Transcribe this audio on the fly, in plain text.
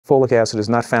Folic acid is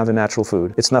not found in natural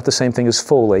food. It's not the same thing as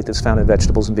folate that's found in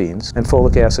vegetables and beans. And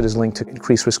folic acid is linked to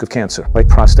increased risk of cancer, like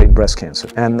prostate and breast cancer.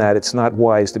 And that it's not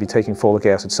wise to be taking folic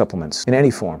acid supplements in any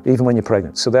form, even when you're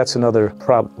pregnant. So that's another,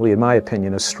 probably in my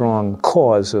opinion, a strong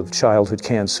cause of childhood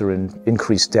cancer and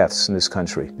increased deaths in this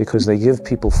country, because they give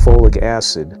people folic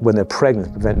acid when they're pregnant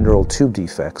to prevent neural tube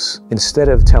defects, instead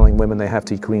of telling women they have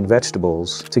to eat green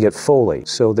vegetables to get folate.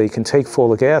 So they can take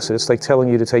folic acid. It's like telling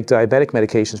you to take diabetic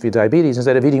medications for your diabetes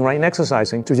instead of eating right and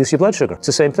exercising to reduce your blood sugar. It's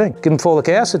the same thing. Give them folic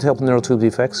acid to help the neural tube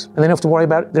defects, and they don't have to worry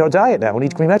about their diet now and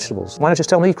eat green vegetables. Why not just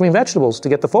tell them to eat green vegetables to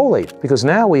get the folate? Because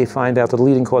now we find out that the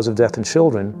leading cause of death in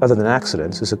children, other than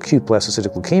accidents, is acute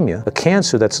blastocytic leukemia, a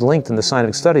cancer that's linked in the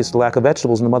scientific studies to the lack of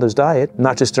vegetables in the mother's diet,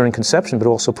 not just during conception, but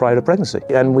also prior to pregnancy.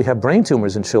 And we have brain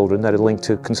tumors in children that are linked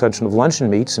to consumption of luncheon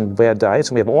meats and bad diets,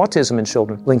 and we have autism in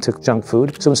children linked to junk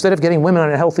food. So instead of getting women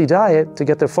on a healthy diet to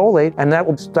get their folate, and that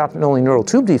will stop not only neural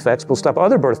tube defects, but will stop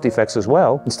other birth defects as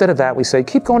well, instead of that we say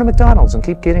keep going to McDonald's and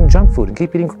keep getting junk food and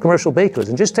keep eating commercial bakers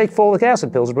and just take folic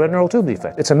acid pills to prevent neural tube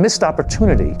defect. It's a missed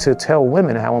opportunity to tell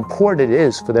women how important it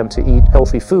is for them to eat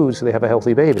healthy food so they have a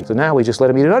healthy baby. So now we just let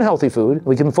them eat an unhealthy food, and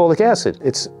we give them folic acid.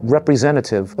 It's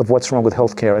representative of what's wrong with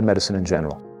healthcare and medicine in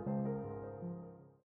general.